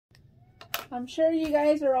I'm sure you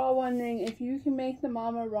guys are all wondering if you can make the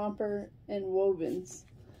Mama Romper in wovens.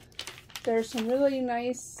 There's some really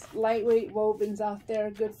nice lightweight wovens out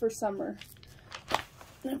there, good for summer.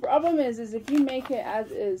 The problem is if you make it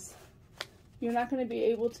as is, you're not going to be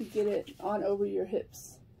able to get it on over your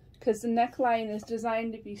hips because the neckline is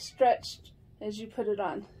designed to be stretched as you put it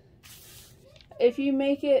on. If you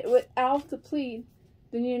make it without the pleat,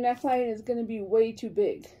 then your neckline is going to be way too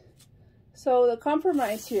big. So the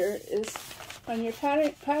compromise here is on your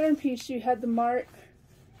pattern piece, you had the mark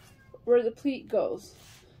where the pleat goes.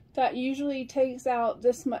 That usually takes out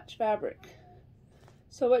this much fabric.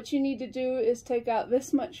 So what you need to do is take out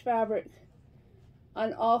this much fabric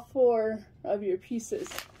on all 4 of your pieces.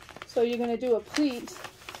 So you're going to do a pleat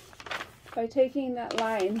by taking that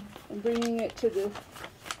line and bringing it to the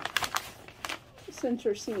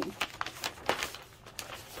center seam.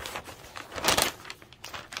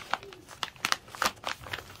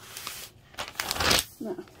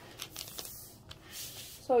 Now,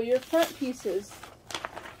 so your front pieces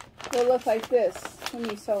will look like this when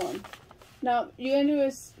you sew them. Now, you're going to do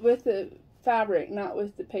this with the fabric, not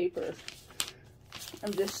with the paper.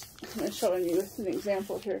 I'm just showing you with an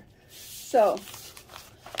example here. So,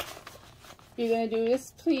 you're going to do this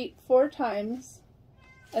pleat 4 times,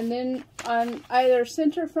 and then on either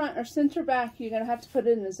center front or center back, you're going to have to put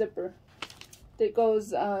it in a zipper that goes,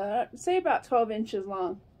 say about 12 inches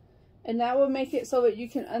long. And that will make it so that you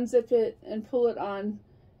can unzip it and pull it on,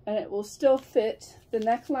 and it will still fit the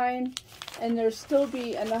neckline, and there'll still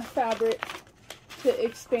be enough fabric to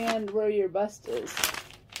expand where your bust is.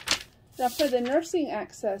 Now for the nursing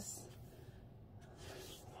access,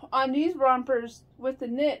 on these rompers with the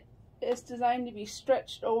knit, it's designed to be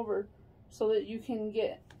stretched over so that you can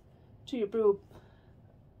get to your boob.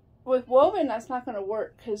 With woven, that's not going to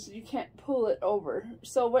work because you can't pull it over.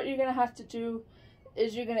 So what you're going to have to do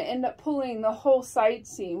is you're going to end up pulling the whole side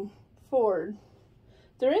seam forward.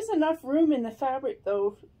 There is enough room in the fabric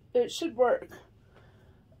though, it should work.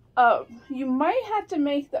 You might have to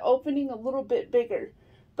make the opening a little bit bigger,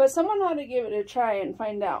 but someone ought to give it a try and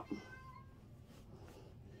find out.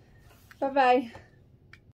 Bye-bye.